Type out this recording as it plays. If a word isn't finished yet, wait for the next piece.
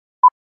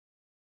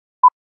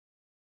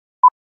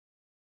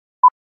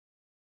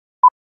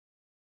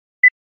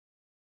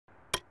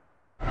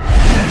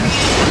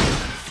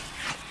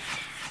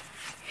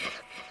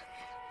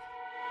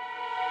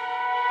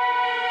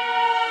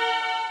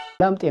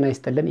ሰላም ጤና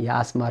ይስጥልን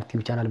የአስማርት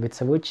ቲዩብ ቻናል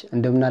ቤተሰቦች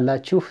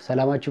እንደምናላችሁ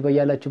ሰላማችሁ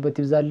በያላችሁበት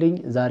ይብዛልኝ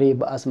ዛሬ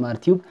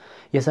በአስማርት ቲዩብ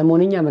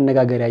የሰሞንኛ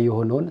መነጋገሪያ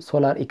የሆነውን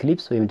ሶላር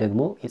ኢክሊፕስ ወይም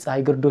ደግሞ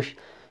የፀሐይ ግርዶሽ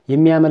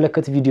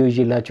የሚያመለክት ቪዲዮ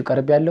ይዤላችሁ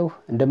ቀርቤያለሁ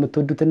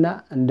እንደምትወዱትና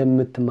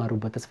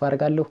እንደምትማሩበት ተስፋ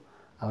አደርጋለሁ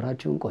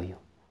አብራችሁን ቆዩ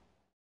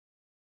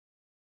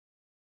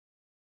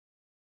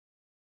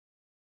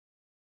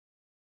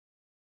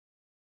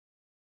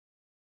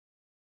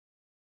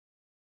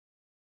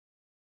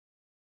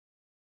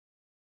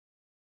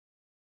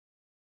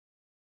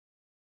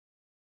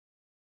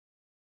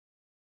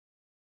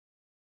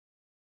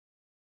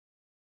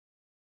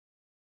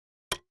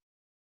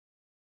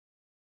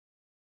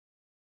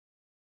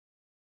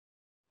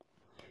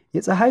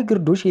የፀሐይ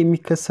ግርዶሽ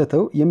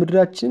የሚከሰተው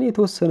የምድራችን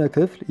የተወሰነ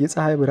ክፍል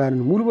የፀሐይ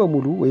ብርሃንን ሙሉ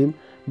በሙሉ ወይም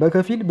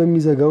በከፊል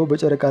በሚዘጋው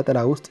በጨረቃ ጥላ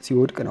ውስጥ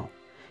ሲወድቅ ነው።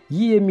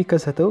 ይህ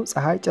የሚከሰተው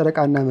ፀሐይ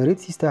ጨረቃና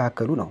መሬት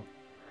ሲስተካከሉ ነው።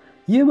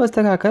 ይህ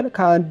መስተካከል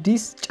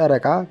ከአዲስ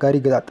ጨረቃ ጋር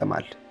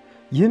ይገጣጠማል።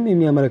 ይህም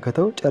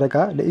የሚያመለክተው ጨረቃ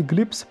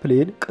ለኢክሊፕስ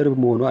ፕሌን ቅርብ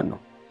መሆኗን ነው።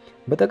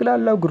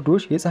 በጠቅላላው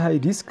ግርዶሽ የፀሐይ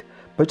ዲስክ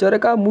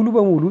በጨረቃ ሙሉ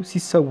በሙሉ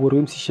ሲሰወር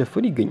ወይም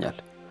ሲሸፍን ይገኛል።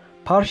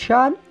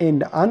 ፓርሻል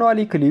ኤንድ አኑዋል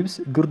ኢክሊፕስ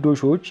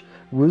ግርዶሾች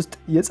ውስጥ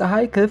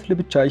የፀሐይ ክፍል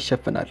ብቻ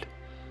ይሸፍናል።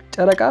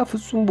 ጨረቃ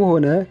ፍጹም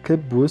በሆነ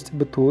ክብ ውስጥ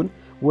ብትሆን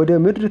ወደ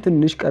ምድር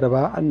ትንሽ ቀርባ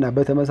እና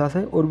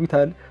በተመሳሳይ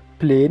ኦርቢታል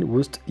ፕሌን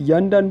ውስጥ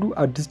እያንዳንዱ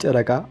አዲስ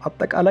ጨረቃ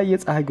አጠቃላይ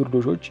የፀሐይ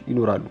ግርዶሾች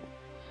ይኖራሉ።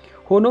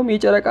 ሆኖም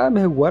የጨረቃ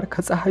ምህዋር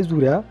ከፀሐይ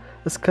ዙሪያ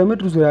እስከ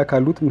ምድር ዙሪያ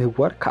ካሉት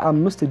ምህዋር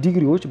ከ5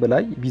 ዲግሪዎች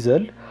በላይ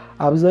ቢዘል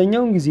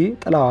አብዛኛውን ጊዜ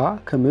ጥላዋ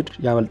ከምድር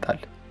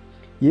ያመልጣል።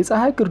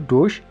 የፀሐይ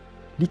ግርዶሽ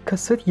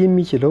ሊከሰት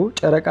የሚችለው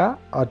ጨረቃ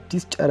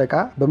አዲስ ጨረቃ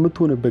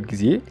በምትሆንበት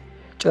ጊዜ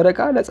ጨረቃ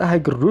ለፀሐይ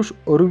ግርዶሽ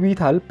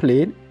ኦርቢታል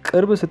ፕሌን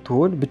ቅርብ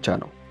ስትሆን ብቻ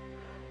ነው።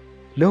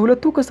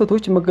 ለሁለቱ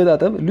ክስተቶች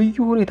መገጣጠም ልዩ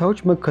ሁኔታዎች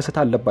መከሰት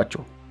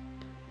አለባቸው።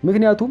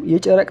 ምክንያቱም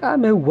የጨረቃ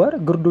ምህዋር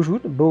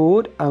ግርዶሹን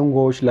በወድ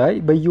አንጓዎች ላይ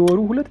በየወሩ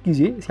 2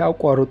 ጊዜ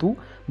ሲያቋርጡ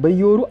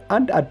በየወሩ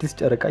አንድ አዲስ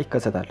ጨረቃ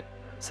ይከሰታል።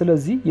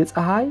 ስለዚህ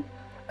የፀሐይ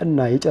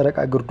እና የጨረቃ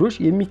ግርዶሽ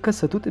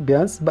የሚከሰቱት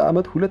ቢያንስ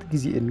በአመት 2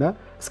 ጊዜ እና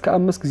እስከ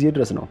 5 ጊዜ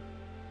ድረስ ነው።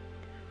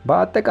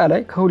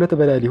 በአጠቃላይ ከሁለት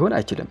በላይ ሊሆን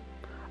አይችልም።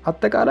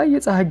 አጠቃላይ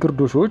የፀሐይ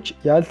ግርዶሾች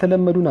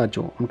ያልተለመዱ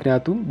ናቸው።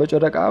 ምክንያቱም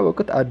በጨረቃ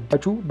ወቅት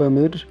አዳቹ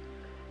በምድር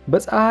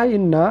በፀሐይ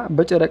እና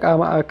በጨረቃ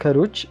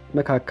ማዕከሎች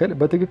መካከል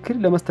በትክክል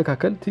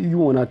ለማስተካከል ትይዩ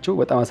መሆናቸው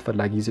በጣም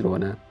አስፈላጊ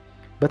ስለሆነ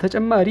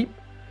በተጨማሪ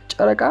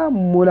ጨረቃ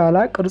ሞላላ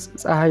ቅርጽ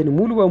ፀሐይን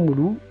ሙሉ በሙሉ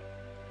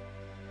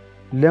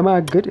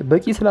ለማገድ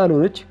በቂ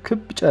ስላልሆነች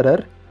ክብ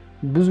ጨረር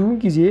ብዙውን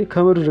ጊዜ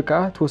ከምድር ርቃ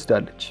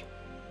ትወስዳለች።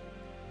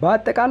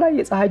 በአጠቃላይ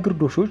የፀሐይ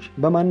ግርዶሾች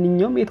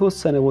በማንኛውም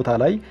የተወሰነ ቦታ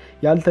ላይ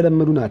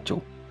ያልተለመዱ ናቸው።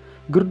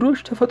 ግርዶሽ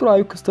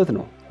ተፈጥሯዊ ክስተት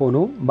ነው።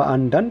 ሆኖም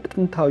በአንዳንድ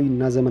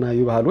ጥንታዊና ዘመናዊ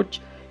ባህሎች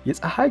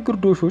የፀሐይ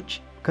ግርዶሾች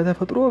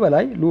ከተፈጥሮ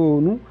በላይ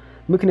ለሆኑ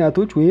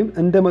ምክንያቶች ወይም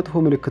እንደ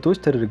መጥፎ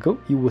ምልክቶች ተደርገው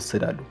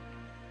ይወሰዳሉ።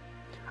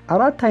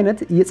 4 አይነት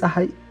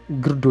የፀሐይ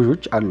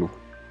ግርዶሾች አሉ።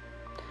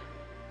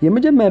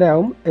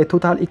 የመጀመሪያው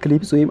ቶታል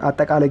ኢክሊፕስ ወይም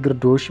አጠቃላይ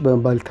ግርዶሽ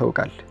በመባል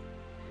ይታወቃል።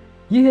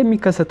 ይህ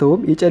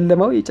የሚከሰተውም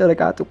የጨለማው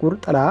የጨረቃ ጥቁር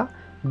ጥላ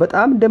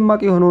በጣም ደማቅ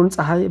የሆነውን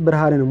ፀሐይ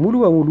ብርሃንን ሙሉ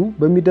በሙሉ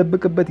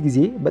በሚደብቅበት ጊዜ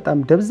በጣም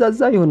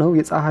ደብዛዛ የሆነው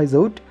የፀሐይ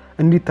ዘውድ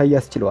እንዲታይ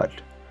ያስችለዋል።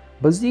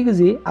 በዚህ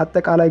ጊዜ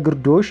አጠቃላይ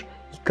ግርዶሽ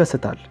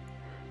ይከሰታል።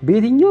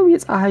 በየትኛውም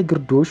የፀሐይ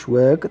ግርዶሽ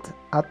ወቅት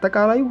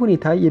አጠቃላይ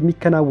ሁኔታ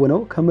የሚከናወነው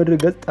ከምድር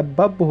ገጽ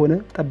ጠባብ በሆነ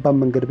ጠባብ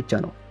መንገድ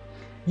ብቻ ነው።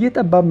 ይህ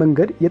ጠባብ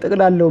መንገድ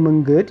የጠቅላላው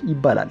መንገድ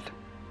ይባላል።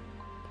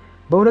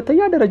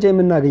 በሁለተኛ ደረጃ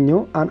የምናገኘው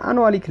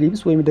አኑዋል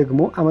ኢክሊፕስ ወይም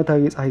ደግሞ ዓመታዊ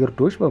የፀሐይ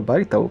ግርዶሽ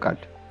በመባል ይታወቃል።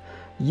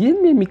 ይህም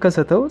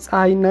የሚከሰተው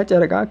ፀሐይና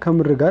ጨረቃ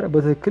ከምድር ጋር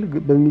በትክክል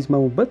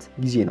በሚስማሙበት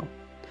ጊዜ ነው።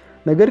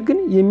 ነገር ግን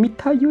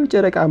የሚታየው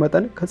የጨረቃ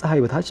መጠን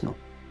ከፀሐይ በታች ነው።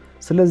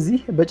 ስለዚህ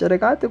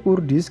በጨረቃ ጥቁር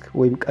ዲስክ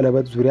ወይም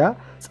ቀለበት ዙሪያ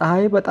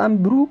ፀሐይ በጣም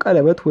ብሩህ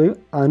ቀለበት ወይም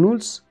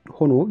አኑልስ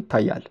ሆኖ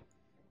ይታያል።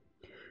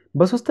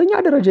 በሶስተኛ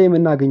ደረጃ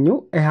የምናገኘው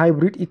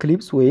ሃይብሪድ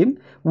ኢክሊፕስ ወይም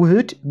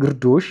ውህድ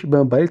ግርዶሽ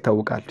በመባል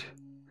ይታወቃል።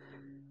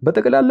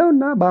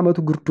 በጠቅላላውና በአመቱ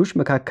ግርዶሽ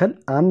መካከል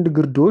አንድ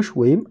ግርዶሽ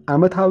ወይም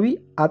ዓመታዊ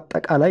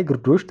አጠቃላይ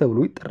ግርዶሽ ተብሎ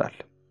ይጠራል።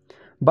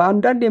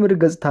 በአንዳንድ የምድር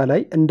ገጽታ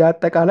ላይ እንደ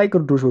አጠቃላይ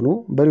ግርዶሽ ሆኖ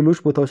በሌሎች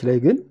ቦታዎች ላይ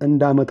ግን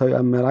እንደ ዓመታዊ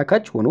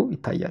አመላካች ሆኖ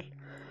ይታያል።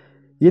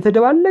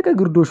 የተደባለቀ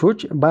ግርዶሾች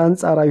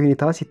በአንጻራዊ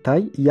ሁኔታ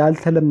ሲታይ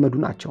ያልተለመዱ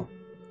ናቸው።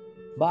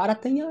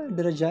 በአራተኛ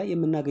ደረጃ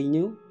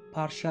የምናገኘው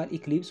ፓርሻል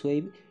ኢክሊፕስ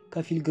ወይም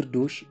ከፊል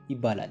ግርዶሽ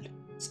ይባላል።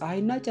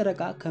 ፀሐይና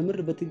ጨረቃ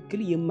ከምድር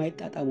በትክክል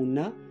የማይጣጣሙና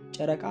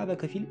ጨረቃ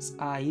በከፊል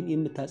ፀሐይን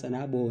የምታጸና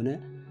በሆነ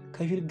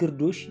ከፊል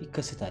ግርዶሽ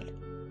ይከሰታል።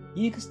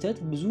 ይህ ክስተት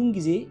ብዙውን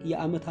ጊዜ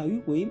የዓመታዊ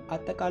ወይም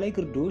አጠቃላይ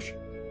ግርዶሽ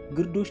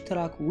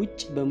ትራክ ውጭ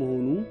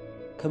በመሆኑ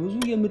ከብዙ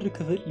የምድር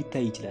ክፍል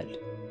ሊታይ ይችላል።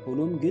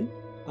 ሆኖም ግን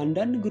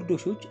አንዳንድ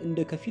ግርዶሾች እንደ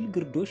ከፊል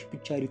ግርዶሽ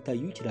ብቻ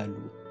ሊታዩ ይችላሉ።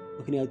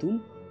 ምክንያቱም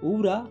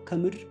ኡብራ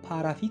ከምድር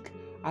ፓራፊክ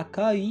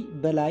አካባቢ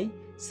በላይ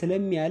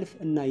ስለሚያልፍ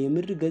እና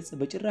የምድር ገጽ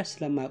በጭራሽ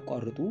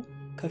ስለማያቋርጡ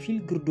ከፊል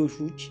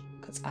ግርዶሾች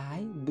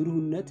ከፀሐይ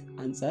ብሩህነት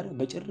አንፃር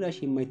በጭራሽ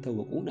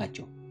የማይታወቁ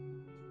ናቸው።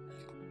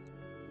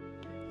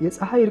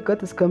 የፀሐይ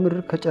ርቀት እስከ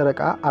ምድር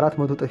ከጨረቃ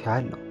 400 እጥፍ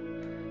ያህል ነው።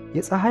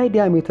 የፀሐይ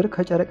ዲያሜትር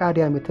ከጨረቃ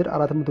ዲያሜትር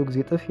 400 ጊዜ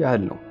እጥፍ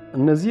ያህል ነው።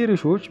 እነዚህ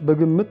ርሾች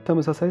በግምት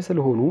ተመሳሳይ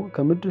ስለሆኑ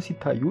ከምድር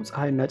ሲታዩ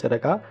ፀሐይና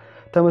ጨረቃ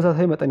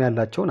ተመሳሳይ መጠን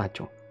ያላቸው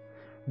ናቸው።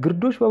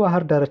 ግርዶሽ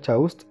በባህር ዳርቻ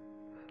ውስጥ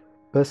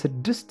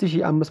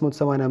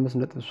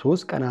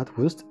በ6585.3 ቀናት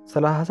ውስጥ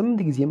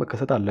 38 ጊዜ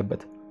መከሰት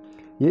አለበት።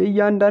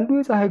 የእያንዳንዱ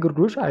የፀሐይ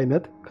ግርዶሽ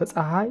አይነት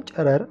ከፀሐይ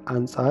ጨረር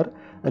አንፃር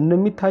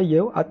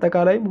እንደሚታየው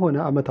አጠቃላይም ሆነ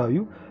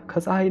ዓመታዊው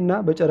ከፀሐይና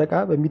በጨረቃ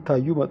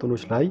በሚታዩ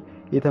መጠኖች ላይ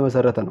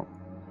የተመሰረተ ነው።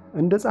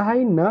 እንደ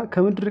ፀሐይና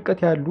ከምድር ርቀት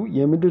ያሉ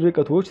የምድር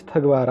ርቀቶች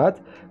ተግባራት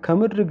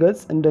ከምድር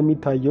ገጽ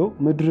እንደሚታየው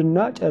ምድርና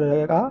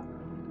ጨረቃ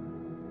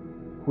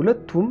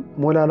ሁለቱም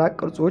ሞላላ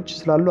ቅርጾች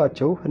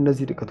ስላሏቸው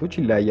እነዚህ ርቀቶች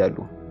ይለያያሉ።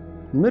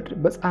 ምድር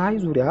በፀሐይ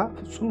ዙሪያ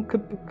ፍጹም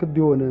ክብ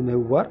የሆነ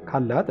ምህዋር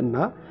ካላት እና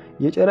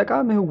የጨረቃ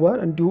ምህዋር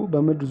እንዲሁ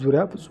በምድር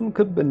ዙሪያ ፍጹም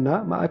ክብ እና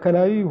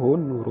ማዕከላዊ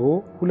ሆን ኖሮ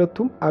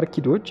ሁለቱም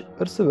አርኪዶች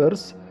እርስ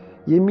በርስ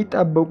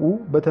የሚጣበቁ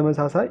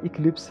በተመሳሳይ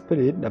ኢክሊፕስ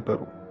ፕሌን ነበሩ።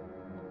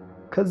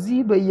 ከዚህ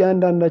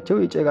በእያንዳንዳቸው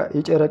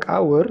የጨረቃ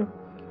ወር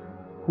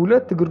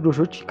 2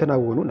 ግርዶሾች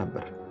ይከናወኑ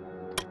ነበር።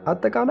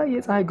 አጠቃላይ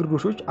የፀሐይ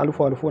ግርዶሾች አልፎ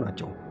አልፎ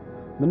ናቸው።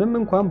 ምንም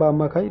እንኳን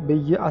በአማካይ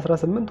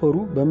በየ18 ወሩ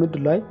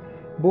በምድር ላይ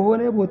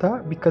በሆነ ቦታ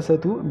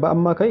ቢከሰቱ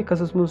በአማካይ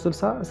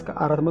ከ360 እስከ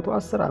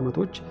 410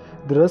 ዓመቶች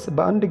ድረስ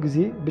በአንድ ጊዜ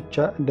ብቻ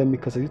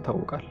እንደሚከሰቱ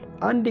ይታወቃል።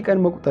 አንድ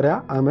የቀን መቁጠሪያ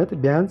ዓመት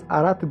ቢያንስ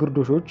 4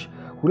 ግርዶሾች፣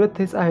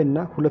 2 የፀሐይና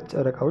 2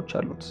 ጨረቃዎች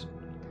አሉት።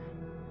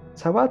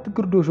 7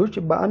 ግርዶሾች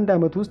በአንድ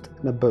ዓመት ውስጥ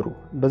ነበሩ።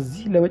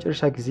 በዚህ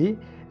ለመጨረሻ ጊዜ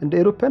እንደ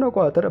አውሮፓውያን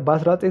አቆጣጠር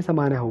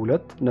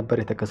በ1982 ነበር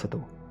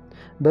የተከሰተው።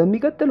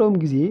 በሚቀጥለውም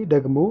ጊዜ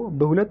ደግሞ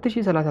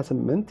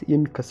በ2038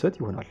 የሚከሰት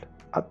ይሆናል።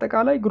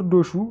 አጠቃላይ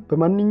ግርዶሹ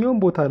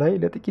በማንኛውም ቦታ ላይ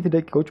ለጥቂት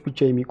ደቂቃዎች ብቻ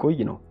የሚቆይ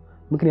ነው።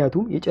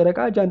 ምክንያቱም የጨረቃ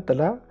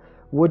ጃንጥላ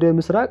ወደ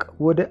ምስራቅ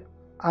ወደ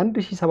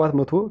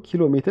 1700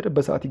 ኪሎ ሜትር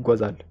በሰዓት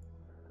ይጓዛል።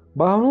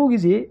 በአሁኑ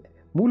ጊዜ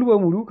ሙሉ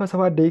በሙሉ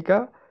ከ7 ደቂቃ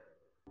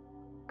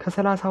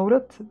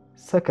ከ32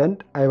 ሰከንድ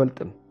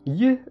አይበልጥም።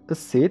 ይህ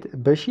እሴት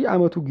በሺህ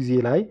ዓመቱ ጊዜ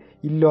ላይ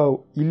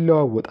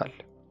ይለዋወጣል።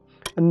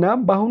 እናም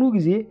በአሁኑ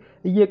ጊዜ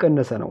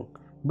እየቀነሰ ነው።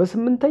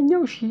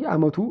 በ8ኛው ሺህ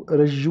ዓመቱ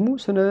ረዥሙ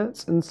ስነ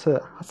ጽንሰ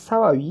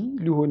ሐሳባዊ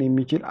ሊሆን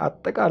የሚችል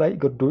አጠቃላይ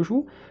ግርዶሹ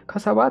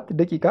ከ7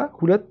 ደቂቃ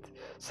 2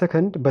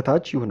 ሰከንድ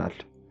በታች ይሆናል።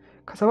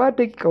 ከ7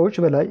 ደቂቃዎች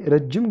በላይ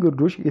ረጅም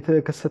ግርዶሽ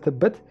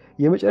የተከሰተበት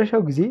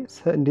የመጨረሻው ጊዜ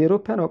እንደ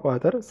አውሮፓውያን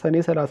አቆጣጠር ሰኔ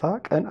 30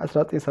 ቀን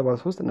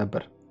 1973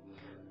 ነበር።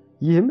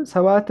 ይህም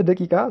 7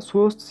 ደቂቃ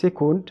 3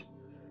 ሴኮንድ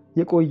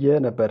የቆየ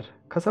ነበር።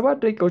 ከ7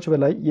 ደቂቃዎች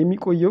በላይ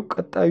የሚቆየው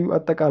ቀጣዩ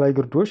አጠቃላይ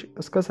ግርዶሽ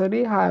እስከ ሰኔ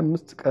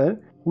 25 ቀን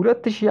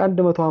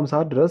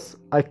 2150 ድረስ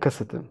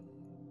አይከሰትም።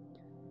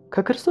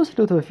 ከክርስቶስ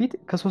ልደት በፊት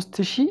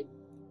ከ3000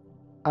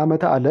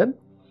 ዓመተ ዓለም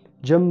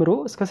ጀምሮ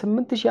እስከ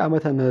 8000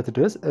 ዓመተ ምህረት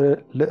ድረስ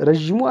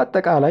ረዥሙ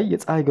አጠቃላይ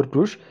የፀሐይ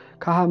ግርዶሽ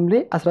ከሐምሌ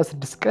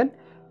 16 ቀን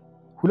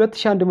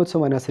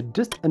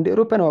 2186 እንደ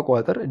አውሮፓውያን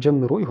አቆጣጠር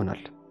ጀምሮ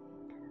ይሆናል።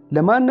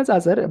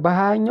 ለማነጻጸር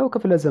በ20ኛው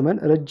ክፍለ ዘመን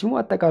ረጅሙ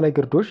አጠቃላይ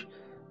ግርዶሽ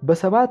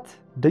በ7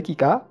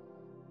 ደቂቃ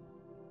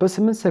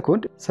በ8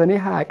 ሰኮንድ ሰኔ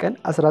 20 ቀን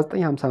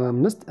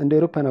 1955 እንደ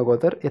አውሮፓውያን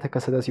አቆጣጠር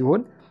የተከሰተ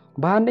ሲሆን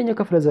በአንደኛው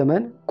ክፍለ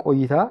ዘመን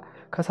ቆይታ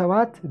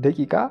ከ7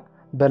 ደቂቃ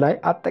በላይ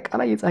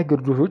አጠቃላይ የፀሐይ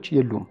ግርዶሾች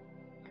የሉም።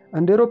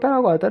 እንደ አውሮፓውያን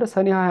አቆጣጠር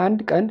ሰኔ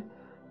 21 ቀን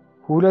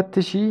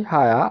 2020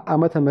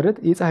 ዓመተ ምህረት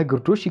የፀሐይ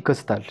ግርዶሽ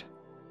ይከሰታል።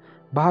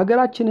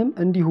 በሀገራችንም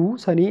እንዲሁ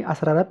ሰኔ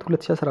 14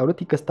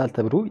 2012 ይከሰታል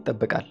ተብሎ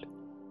ይጠበቃል።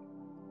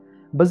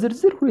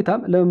 በዝርዝር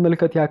ሁኔታም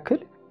ለመመልከት ያክል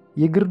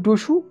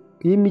የግርዶሹ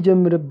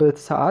የሚጀምርበት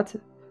ሰዓት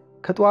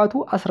ከጠዋቱ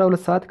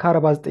 12 ሰዓት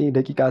ከ49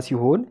 ደቂቃ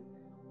ሲሆን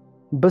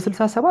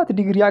በ67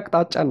 ዲግሪ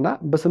አቅጣጫና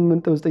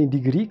በ89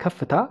 ዲግሪ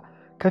ከፍታ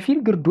ከፊል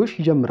ግርዶሽ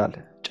ይጀምራል።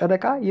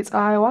 ጨረቃ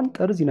የፀሐይዋን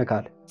ጠርዝ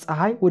ይነካል።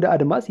 ፀሐይ ወደ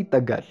አድማስ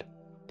ይጠጋል።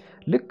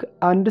 ልክ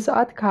 1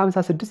 ሰዓት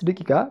ከ56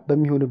 ደቂቃ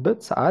በሚሆንበት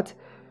ሰዓት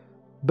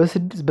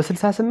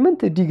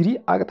በ68 ዲግሪ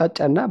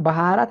አቅጣጫና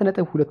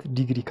በ24.2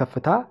 ዲግሪ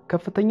ከፍታ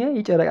ከፍተኛ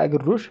የጨረቃ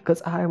ግርዶሽ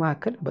ከፀሐይ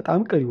መካከል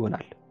በጣም ቅርብ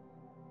ይሆናል።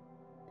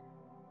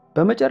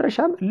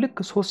 በመጨረሻም ልክ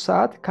 3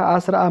 ሰዓት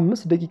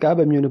ከ15 ደቂቃ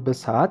በሚሆንበት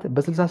ሰዓት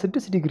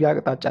በ66 ዲግሪ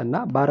አቅጣጫና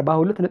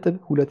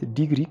በ42.2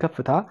 ዲግሪ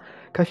ከፍታ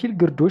ከፊል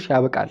ግርዶሽ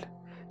ያበቃል።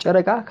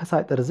 ጨረቃ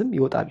ከፀሐይ ጠርዝም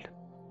ይወጣል።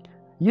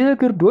 ይህ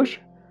ግርዶሽ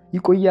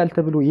ይቆያል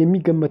ተብሎ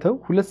የሚገመተው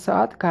 2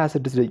 ሰዓት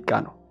ከ26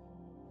 ደቂቃ ነው።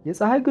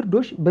 የፀሐይ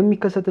ግርዶሽ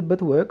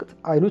በሚከሰትበት ወቅት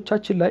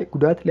አይኖቻችን ላይ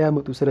ጉዳት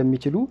ሊያመጡ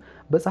ስለሚችሉ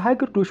በፀሐይ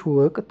ግርዶሽ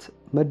ወቅት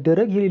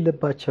መደረግ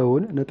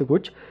የሌለባቸውን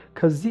ነጥቦች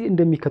ከዚህ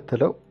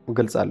እንደሚከተለው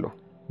እገልጻለሁ።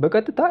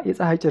 በቀጥታ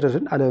የፀሐይ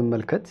ጨረርን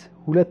አለመመልከት።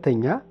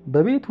 ሁለተኛ፣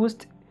 በቤት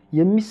ውስጥ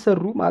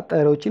የሚሰሩ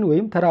ማጣሪያዎችን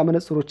ወይም ተራ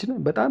መነጽሮችን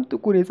በጣም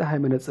ጥቁር የፀሐይ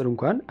መነጽር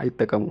እንኳን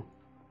አይጠቀሙ።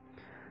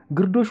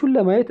 ግርዶሹን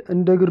ለማየት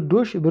እንደ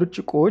ግርዶሽ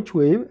ብርጭቆዎች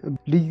ወይም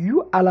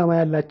ልዩ ዓላማ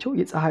ያላቸው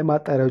የፀሐይ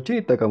ማጣሪያዎችን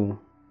ይጠቀሙ።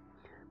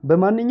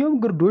 በማንኛውም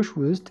ግርዶሽ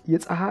ውስጥ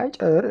የፀሐይ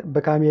ጨረር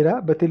በካሜራ፣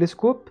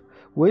 በቴሌስኮፕ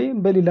ወይም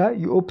በሌላ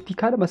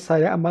የኦፕቲካል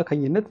መሳሪያ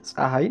አማካኝነት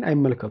ፀሐይን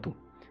አይመልከቱ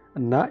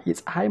እና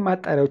የፀሐይ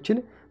ማጣሪያዎችን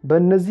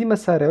በእነዚህ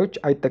መሳሪያዎች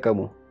አይጠቀሙ።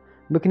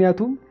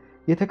 ምክንያቱም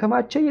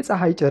የተከማቸ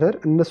የፀሐይ ጨረር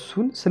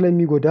እነሱን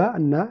ስለሚጎዳ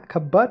እና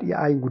ከባድ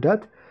የአይን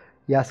ጉዳት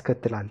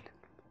ያስከትላል።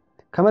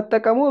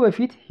 ከመጠቀሙ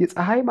በፊት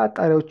የፀሐይ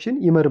ማጣሪያዎችን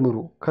ይመርምሩ።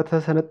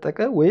 ከተሰነጠቀ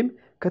ወይም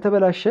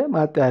ከተበላሸ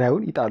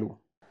ማጣሪያውን ይጣሉ።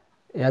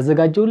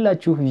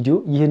 ያዘጋጀውላችሁ ቪዲዮ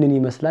ይህንን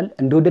ይመስላል።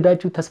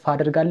 እንደወደዳችሁ ተስፋ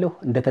አደርጋለሁ።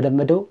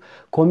 እንደተለመደው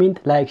ኮሜንት፣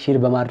 ላይክ፣ ሼር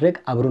በማድረግ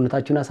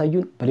አብሮነታችሁን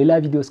አሳዩን። በሌላ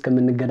ቪዲዮ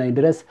እስከምንገናኝ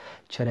ድረስ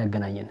ቸር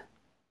ያገናኘን።